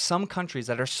brings some countries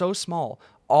that are so small,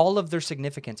 all of their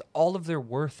significance, all of their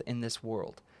worth in this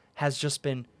world has just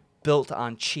been built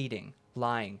on cheating,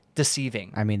 lying,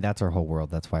 deceiving. I mean, that's our whole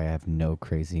world. That's why I have no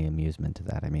crazy amusement to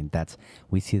that. I mean,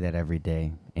 we see that every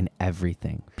day in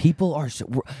everything. People are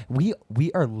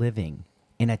we are living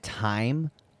in a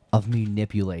time of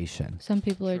manipulation. Some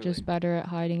people are just better at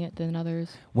hiding it than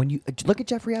others. When you look at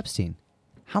Jeffrey Epstein,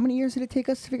 how many years did it take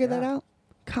us to figure that out?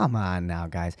 Come on now,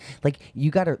 guys. Like,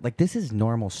 you gotta, like, this is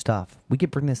normal stuff. We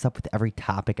could bring this up with every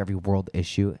topic, every world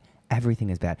issue. Everything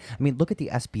is bad. I mean, look at the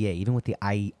SBA, even with the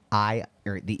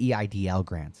the EIDL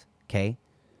grants, okay?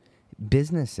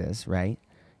 Businesses, right?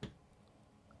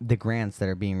 The grants that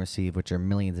are being received, which are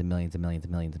millions and millions and millions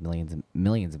and millions and millions and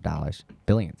millions of dollars,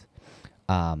 billions.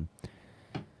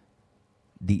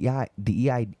 The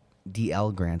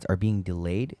EIDL grants are being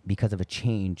delayed because of a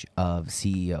change of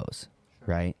CEOs,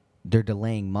 right? They're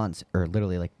delaying months or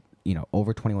literally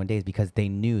over 21 days because they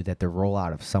knew that the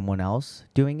rollout of someone else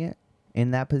doing it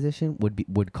in that position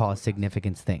would cause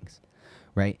significant things,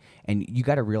 right? And you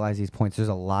got to realize these points. There's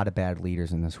a lot of bad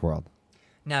leaders in this world.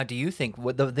 Now, do you think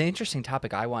the interesting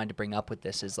topic I wanted to bring up with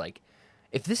this is, like,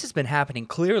 if this has been happening,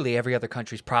 clearly every other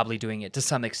country's probably doing it to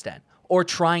some extent, or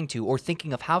trying to, or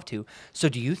thinking of how to. So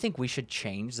do you think we should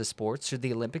change the sports? Should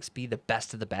the Olympics be the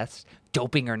best of the best,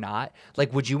 doping or not?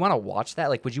 Like, would you want to watch that?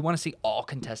 Like, would you want to see all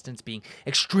contestants being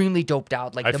extremely doped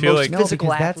out, like I the feel most like- physical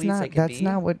because athletes they could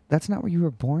be? That's not what you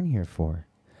were born here for.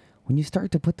 When you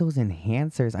start to put those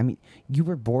enhancers, I mean, you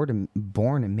were born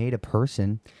and made a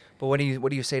person. But what do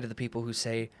you say to the people who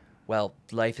say, well,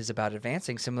 life is about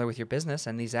advancing, similar with your business,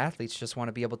 and these athletes just want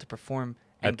to be able to perform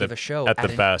and give a show at the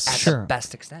best. at Sure. the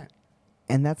best extent?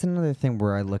 And that's another thing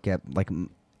where I look at, like,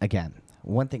 again,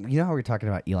 one thing, you know how we were talking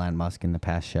about Elon Musk in the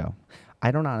past show?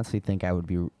 I don't honestly think I would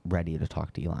be ready to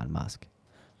talk to Elon Musk.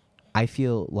 I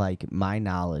feel like my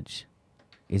knowledge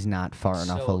is not far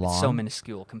enough along. So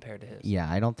minuscule compared to his. Yeah,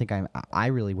 I don't think I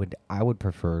would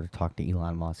prefer to talk to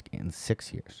Elon Musk in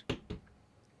 6 years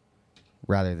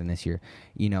rather than this year.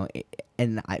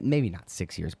 Maybe not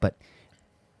 6 years, but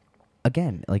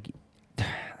again, like,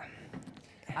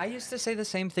 I used to say the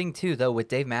same thing too, though, with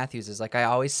Dave Matthews. Is like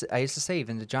I used to say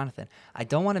even to Jonathan, I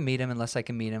don't want to meet him unless I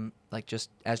can meet him like just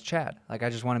as Chad. Like, I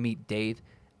just want to meet Dave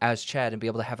as Chad and be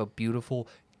able to have a beautiful,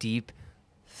 deep,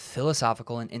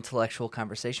 philosophical and intellectual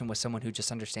conversation with someone who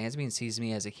just understands me and sees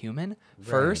me as a human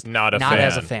first, Not a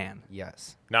as a fan. fan.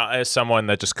 yes. Not as someone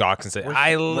that just gawks and says,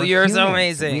 We're you're so humans.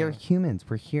 amazing. We are humans.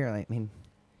 We're here. I mean,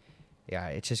 yeah,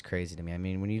 it's just crazy to me. I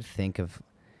mean, when you think of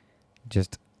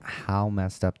just how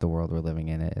messed up the world we're living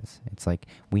in is, it's like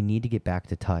we need to get back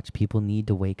to touch. People need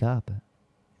to wake up. I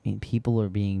mean, people are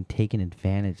being taken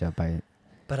advantage of by it.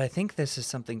 But I think this is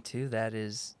something too that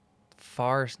is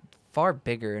far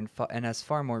bigger and has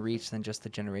far more reach than just the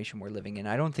generation we're living in.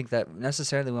 I don't think that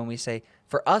necessarily when we say,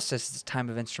 for us, this is a time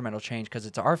of instrumental change because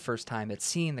it's our first time at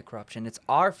seeing the corruption. It's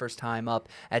our first time up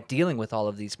at dealing with all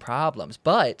of these problems.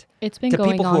 But It's been to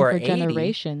going people on who are for 80,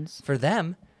 generations. for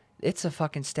them, it's a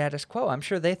fucking status quo. I'm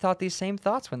sure they thought these same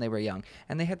thoughts when they were young,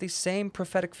 and they had these same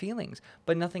prophetic feelings,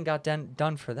 but nothing got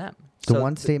done for them. The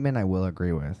one statement I will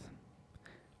agree with,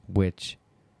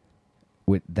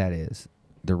 that is,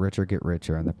 the richer get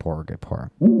richer and the poorer get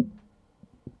poorer.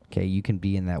 Okay, you can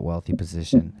be in that wealthy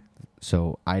position.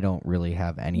 So I don't really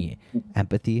have any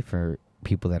empathy for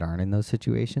people that aren't in those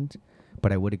situations,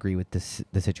 but I would agree with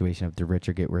the situation of the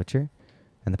richer get richer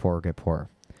and the poorer get poorer.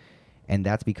 And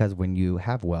that's because when you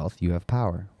have wealth, you have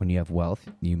power. When you have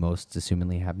wealth, you most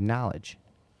assumingly have knowledge.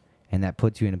 And that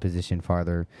puts you in a position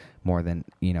more than,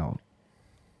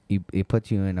 it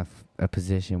puts you in a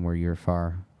position where you're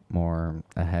far more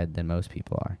ahead than most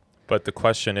people are. But the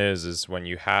question is when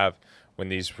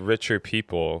these richer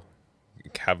people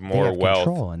have They more have wealth,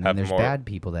 control, and then have there's more, bad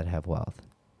people that have wealth,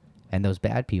 and those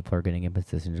bad people are getting in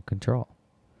positions of control.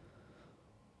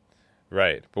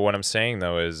 right? But what I'm saying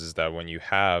though is that when you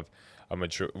have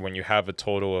a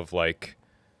total of like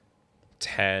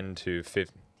 10 to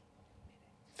 50,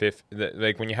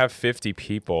 like when you have 50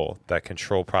 people that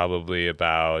control probably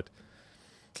about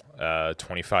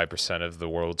 25% of the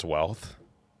world's wealth,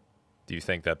 do you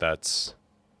think that that's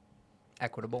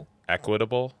Equitable.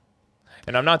 equitable?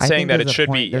 And I'm not I saying think that it there's a should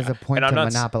point, be. There's a point and I'm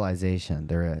to not, monopolization.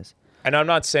 There is. and I'm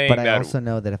not saying But I that. also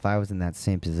know that if I was in that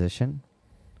same position,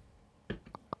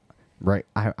 right,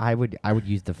 I would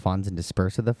use the funds and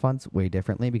disperse of the funds way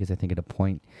differently, because I think at a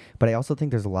point. But I also think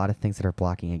there's a lot of things that are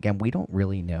blocking. Again, we don't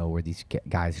really know where these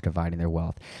guys are dividing their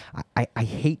wealth. I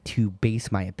hate to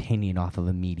base my opinion off of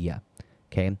the media.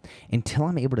 Okay, until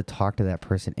I'm able to talk to that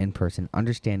person in person,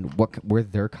 understand where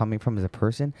they're coming from as a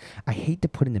person, I hate to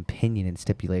put an opinion and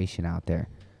stipulation out there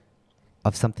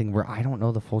of something where I don't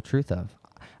know the full truth of.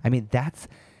 I mean, that's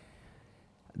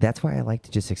why I like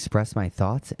to just express my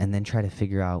thoughts and then try to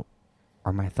figure out,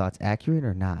 are my thoughts accurate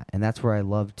or not? And that's where I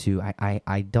love to,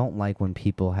 I don't like when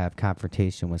people have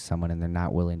confrontation with someone and they're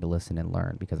not willing to listen and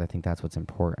learn, because I think that's what's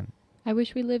important. I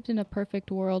wish we lived in a perfect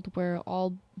world where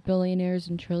all billionaires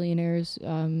and trillionaires,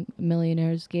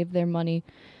 millionaires gave their money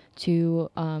to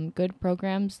good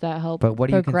programs that help But what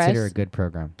do you progress consider a good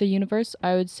program? the universe.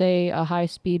 I would say a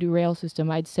high-speed rail system.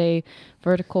 I'd say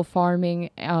vertical farming,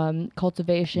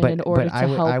 cultivation in order to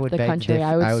help the country.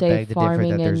 I would say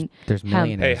farming and there's hemp.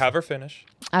 millionaires. Hey, have her finish.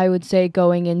 I would say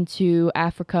going into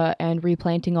Africa and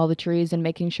replanting all the trees and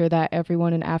making sure that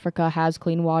everyone in Africa has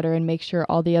clean water, and make sure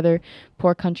all the other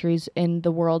poor countries in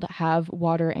the world have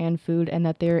water and food, and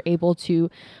that they're able to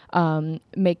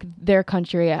make their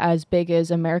country as big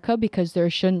as America, because there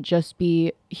shouldn't just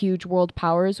be huge world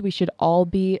powers. We should all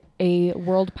be a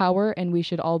world power, and we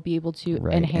should all be able to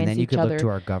Right. enhance And then you each could other. look to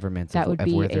our governments That would of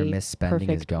be where their a misspending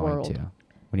is perfect going world. to.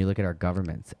 When you look at our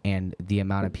governments and the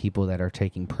amount of people that are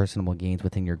taking personal gains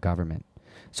within your government.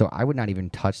 So I would not even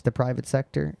touch the private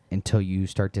sector until you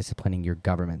start disciplining your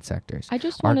government sectors. I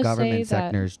just Our want to say government that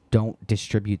sectors don't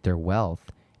distribute their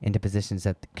wealth into positions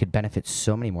that could benefit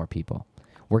so many more people.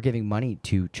 We're giving money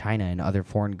to China and other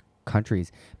foreign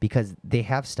countries because they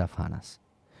have stuff on us.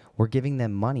 We're giving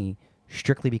them money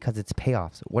strictly because it's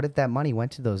payoffs. What if that money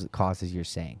went to those causes you're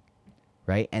saying?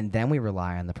 Right? And then we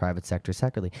rely on the private sector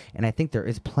separately. And I think there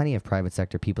is plenty of private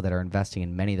sector people that are investing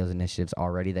in many of those initiatives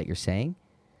already that you're saying.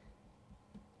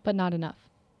 but not enough.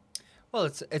 Well,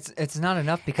 it's not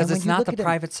enough because when it's you not look the at it-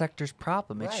 private sector's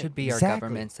problem. It Right, should be exactly. our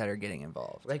governments that are getting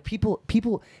involved. Like people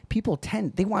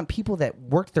they want people that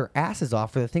worked their asses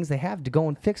off for the things they have to go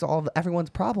and fix all of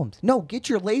everyone's problems. No, get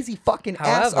your lazy fucking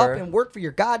ass up However- and work for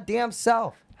your goddamn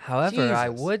self. However, I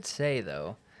Jesus. would say,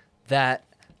 though, that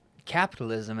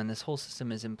capitalism and this whole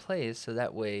system is in place so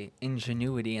that way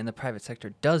ingenuity and the private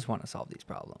sector does want to solve these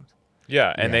problems.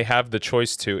 Yeah, and Yeah. they have the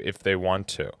choice to if they want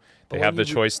to. They But have when the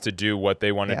you- choice to do what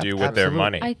they want to Yeah, do with their absolutely.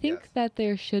 money. I think Yes. that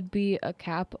there should be a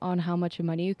cap on how much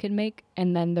money you can make,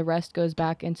 and then the rest goes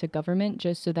back into government,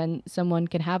 just so then someone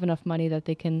can have enough money that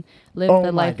they can live Oh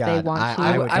the my life they God, want to.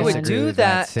 I would and do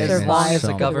that as statement long survive as the so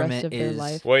for much. government rest of their is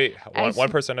life. Wait, As-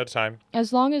 1% at a time.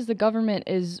 As long as the government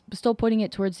is still putting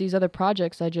it towards these other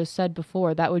projects I just said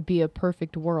before, that would be a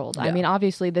perfect world. I Yeah. mean,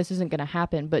 obviously this isn't going to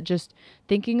happen, but just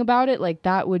thinking about it, like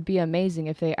that would be amazing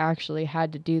if they actually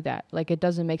had to do that. Like it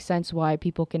doesn't make sense why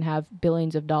people can have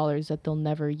billions of dollars that they'll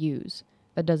never use.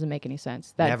 That doesn't make any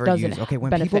sense. That Never doesn't use. Okay,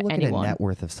 when benefit people look anyone. at a net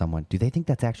worth of someone, do they think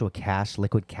that's actual cash,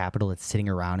 liquid capital that's sitting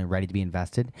around and ready to be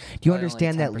invested? Do you Probably only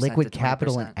understand that 10% liquid to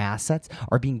capital and 20%. assets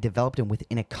are being developed and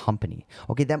within a company?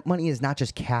 Okay, that money is not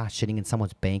just cash sitting in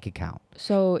someone's bank account.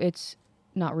 So it's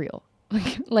not real.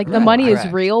 Like the Right. money is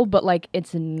Correct. real, but like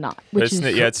it's not. Which is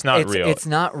It's not real. It's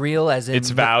not real as in It's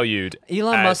valued.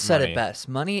 Elon as Musk said money. it best.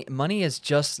 Money is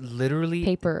just literally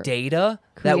Paper data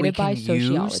that we created by can use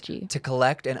sociology. to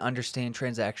collect and understand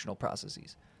transactional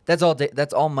processes. That's all.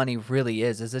 That's all money really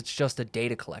is. It's just a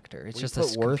data collector. It's We just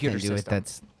put a worth computer into system.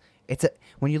 it. It's a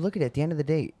when you look at it at the end of the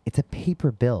day, it's a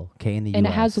paper bill. Okay, in the and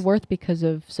U.S. it has worth because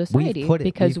of society,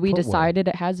 because we've we put worth. decided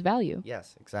it has value,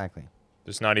 Yes, exactly.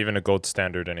 There's not even a gold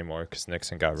standard anymore because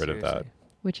Nixon got rid of that. Seriously.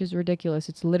 which is ridiculous.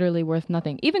 It's literally worth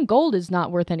nothing. Even gold is not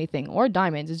worth anything, or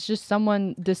diamonds. It's just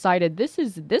someone decided this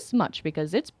is this much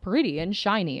because it's pretty and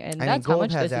shiny, and I mean, that's how gold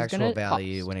much has this is actual going to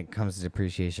value cost. when it comes to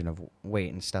depreciation of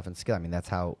weight and stuff and skill. I mean, that's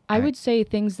how I would say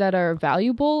things that are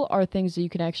valuable are things that you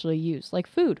can actually use, like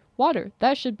food, water.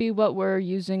 That should be what we're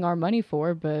using our money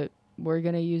for, but we're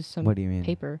going to use some What do you mean?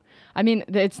 paper. I mean,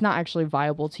 it's not actually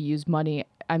viable to use money,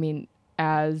 I mean,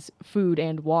 as food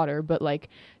and water, but like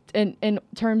in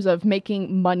terms of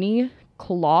making money,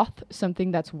 cloth,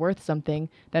 something that's worth something,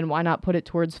 then why not put it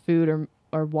towards food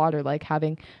or water, like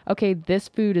having, okay, this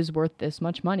food is worth this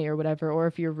much money or whatever. Or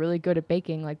if you're really good at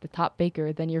baking, like the top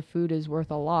baker, then your food is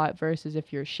worth a lot versus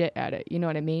if you're shit at it. You know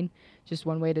what I mean? Just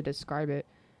one way to describe it.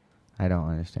 I don't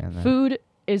understand that. Food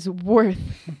is worth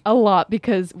a lot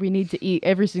because we need to eat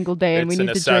every single day and It's we a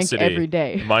need to drink necessity. every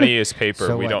day. Money is paper.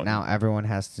 So we what, don't. now everyone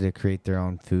has to create their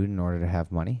own food in order to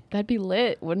have money? That'd be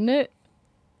lit, wouldn't it?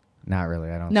 Not really.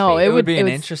 I don't. No, think. it It would be it an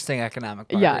would- interesting economic.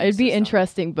 Yeah, bartering it'd be system.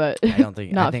 interesting, but I don't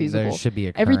think. not I think feasible. there should be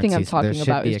a Everything I'm currency- there talking should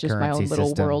about be is a just my own currency little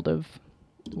system. world of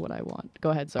what I want.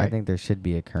 Go ahead, sorry. I think there should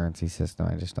be a currency system.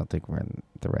 I just don't think we're in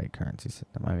the right currency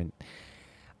system. I mean,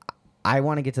 I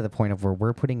want to get to the point of where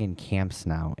we're putting in camps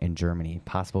now in Germany,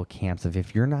 possible camps of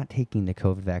if you're not taking the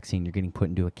COVID vaccine, you're getting put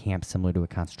into a camp similar to a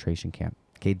concentration camp.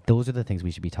 Okay, those are the things we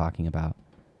should be talking about.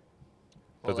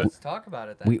 Well, But let's talk about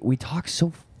it then. We talk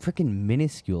so freaking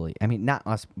minusculely. I mean, not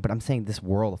us, but I'm saying this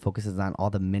world focuses on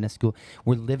all the minuscule.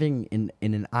 We're living in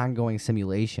an ongoing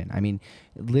simulation. I mean,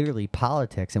 literally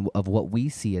politics and of what we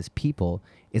see as people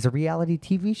is a reality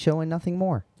TV show and nothing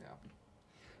more.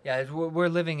 Yeah, we're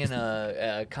living in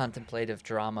a contemplative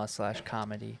drama /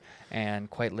 comedy, and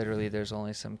quite literally, there's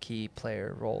only some key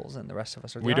player roles, and the rest of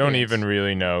us are. The We don't audience. even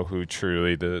really know who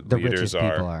truly the The leaders richest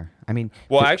are. people are. I mean,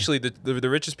 Well, actually, the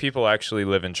richest people actually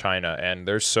live in China, and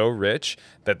they're so rich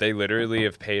that they literally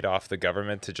have paid off the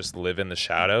government to just live in the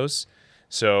shadows.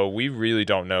 So we really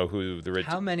don't know who the rich.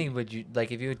 How many would you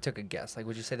like if you took a guess? Like,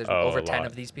 would you say there's Oh, over a 10 lot.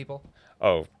 of these people?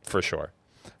 Oh, for sure.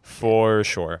 For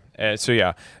sure. And so,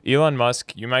 yeah, Elon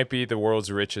Musk, you might be the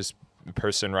world's richest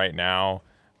person right now,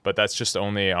 but that's just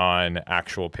only on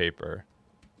actual paper.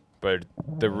 But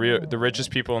the richest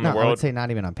people in no, the I would world, say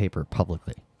not even on paper,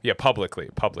 publicly. yeah, publicly,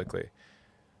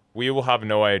 we will have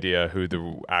no idea who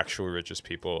the actual richest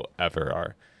people ever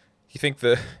are. If you think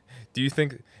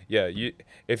that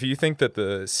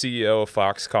the CEO of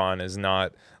Foxconn is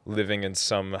not living in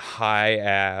some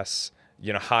high-end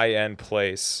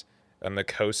place on the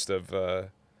coast of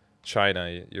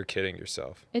China, you're kidding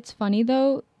yourself. It's funny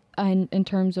though, in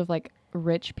terms of like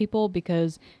rich people,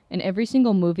 because in every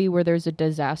single movie where there's a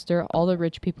disaster, all the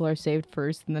rich people are saved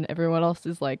first, and then everyone else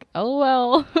is like, "Oh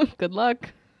well, good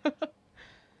luck."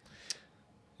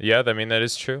 Yeah, I mean, that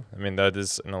is true. I mean, that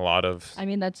is in a lot of, I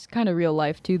mean, that's kind of real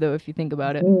life too, though, if you think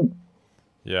about it.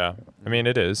 yeah. I mean,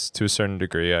 it is to a certain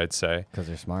degree, I'd say. Because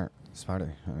they're smarter.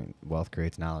 I mean, wealth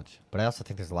creates knowledge. But I also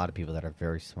think there's a lot of people that are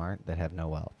very smart that have no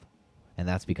wealth. And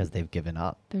that's because they've given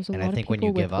up. There's a and lot I think of when people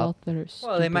you with give wealth up, that are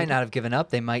Well, they might stupid. not have given up.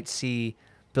 They might see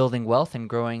building wealth and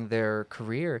growing their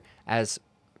career as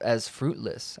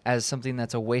fruitless, as something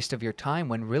that's a waste of your time,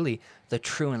 when really the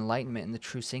true enlightenment and the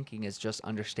true sinking is just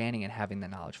understanding and having the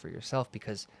knowledge for yourself,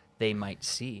 because they might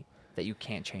see that you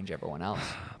can't change everyone else.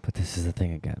 but this is the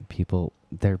thing again. People,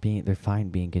 they're fine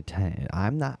being content.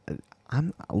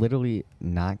 I'm literally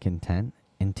not content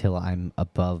until I'm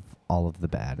above all of the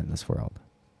bad in this world.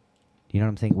 You know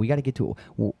what I'm saying? We got to get to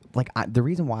the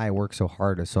reason why I work so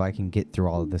hard is so I can get through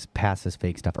all of this, past this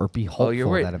fake stuff, or be hopeful you're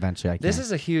right. that eventually I can. This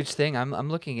is a huge thing. I'm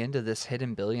looking into this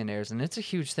hidden billionaires, and it's a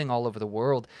huge thing all over the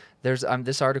world. There's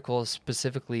this article is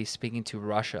specifically speaking to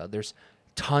Russia. There's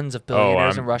tons of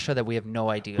billionaires in Russia that we have no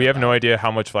idea. We have no about. idea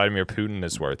how much Vladimir Putin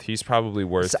is worth. He's probably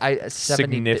worth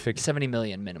 70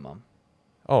 million minimum.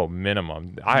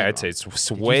 minimum. I'd say it's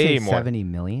Did you way say more. 70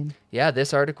 million? Yeah,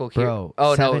 this article here. Bro,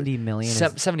 oh 70 no, million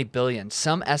is- 70 billion.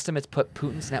 Some estimates put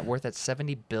Putin's net worth at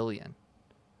 70 billion.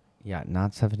 Yeah,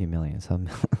 not 70 million.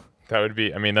 That would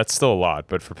be. I mean, that's still a lot,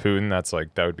 but for Putin,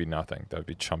 that would be nothing. That would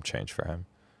be chump change for him.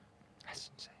 That's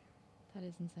insane. That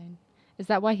is insane. Is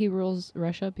that why he rules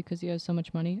Russia? Because he has so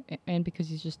much money, and because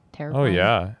he's just terrifying? Oh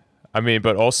yeah. I mean,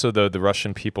 but also the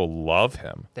Russian people love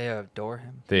him. They adore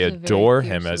him. They He's a very adore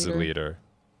fierce him as a leader. leader.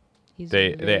 He's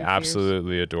They very fierce.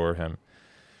 absolutely adore him.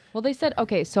 Well, they said,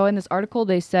 okay, so in this article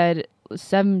they said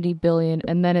 70 billion,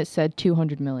 and then it said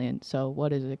 200 million. So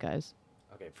what is it, guys?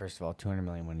 Okay, first of all, 200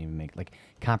 million wouldn't even make,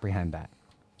 comprehend that.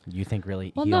 You think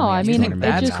really? Well, he no, only I has mean, 200 it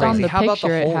million just dollars? on the How about the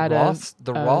picture, it whole had a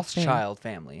the thing. Rothschild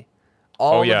family?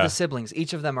 All yeah. of the siblings,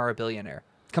 each of them are a billionaire.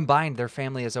 Combined, their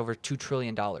family is over $2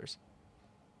 trillion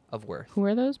of worth. Who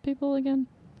are those people again?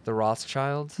 The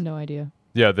Rothschilds. No idea.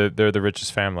 Yeah, they're the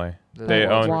richest family. They're They the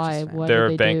world's own. Why? richest family. What They're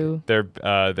do a they bank.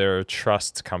 do? They're a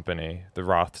trust company. The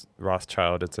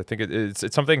Rothschild. I think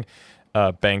it's something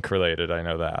bank related. I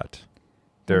know that.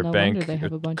 They're no a bank wonder they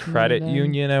have a bunch of money credit then.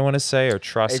 union. I want to say, or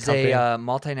trust It's company. a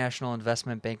multinational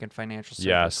investment bank and financial service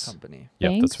Yes. company.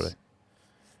 Yep, that's what. Banks?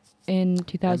 in And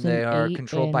 2008. they are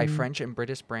controlled by and French and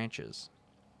British branches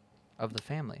of the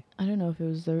family. I don't know if it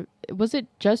was was it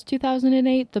just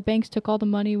 2008? The banks took all the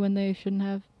money when they shouldn't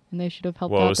have, and they should have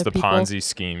helped Well, it out was the the people. Ponzi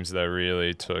schemes that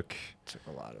really took. Took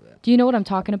a lot of it. Do you know what I'm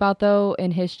talking about, though,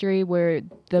 in history, where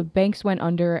the banks went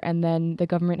under and then the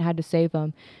government had to save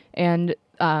them, and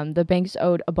the banks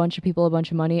owed a bunch of people a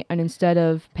bunch of money, and instead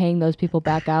of paying those people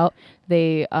back out,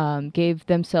 they gave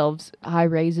themselves high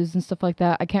raises and stuff like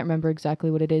that. I can't remember exactly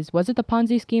what it is. Was it the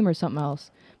Ponzi scheme or something else?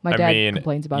 My dad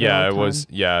complains about it all the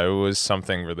time. It was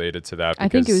something related to that. I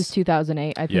think it was because-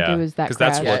 2008. I think Yeah, it was that 'cause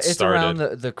crash. that's Yeah, what it's around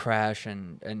started. the crash,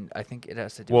 and I think it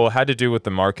has to do Well, it with had to do with the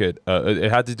market.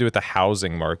 It had to do with the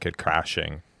housing market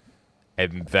crashing,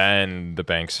 and then the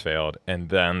banks failed, and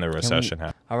then the recession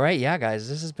happened. All right, yeah, guys,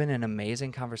 this has been an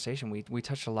amazing conversation. We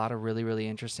touched a lot of really, really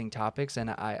interesting topics, and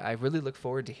I really look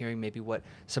forward to hearing maybe what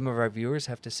some of our viewers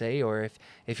have to say, or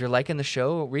if you're liking the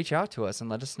show, reach out to us and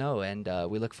let us know. And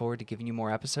we look forward to giving you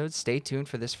more episodes. Stay tuned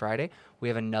for this Friday. We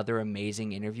have another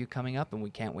amazing interview coming up, and we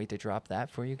can't wait to drop that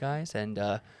for you guys. And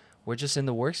we're just in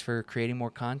the works for creating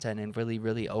more content and really,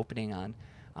 really opening on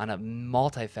a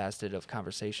multifaceted of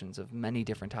conversations of many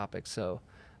different topics. So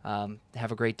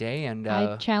have a great day, and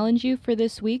I challenge you for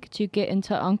this week to get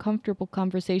into uncomfortable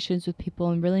conversations with people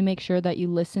and really make sure that you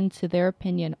listen to their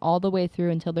opinion all the way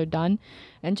through until they're done,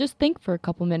 and just think for a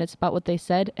couple minutes about what they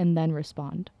said and then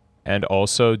respond. And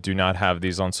also, do not have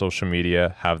these on social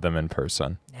media. Have them in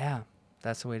person. yeah,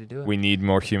 that's the way to do it. We need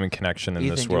more human connection in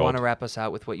Ethan, this do you world. want to wrap us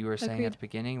out with what you were saying at Agreed. the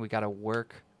beginning? We got to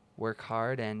work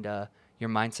hard, and your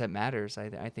mindset matters.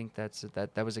 I think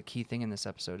that was a key thing in this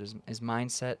episode. Is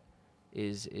mindset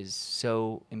is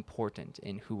so important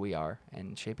in who we are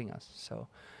and shaping us. So,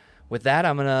 with that,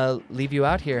 I'm gonna leave you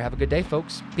out here. Have a good day,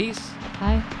 folks. Peace.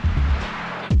 Bye.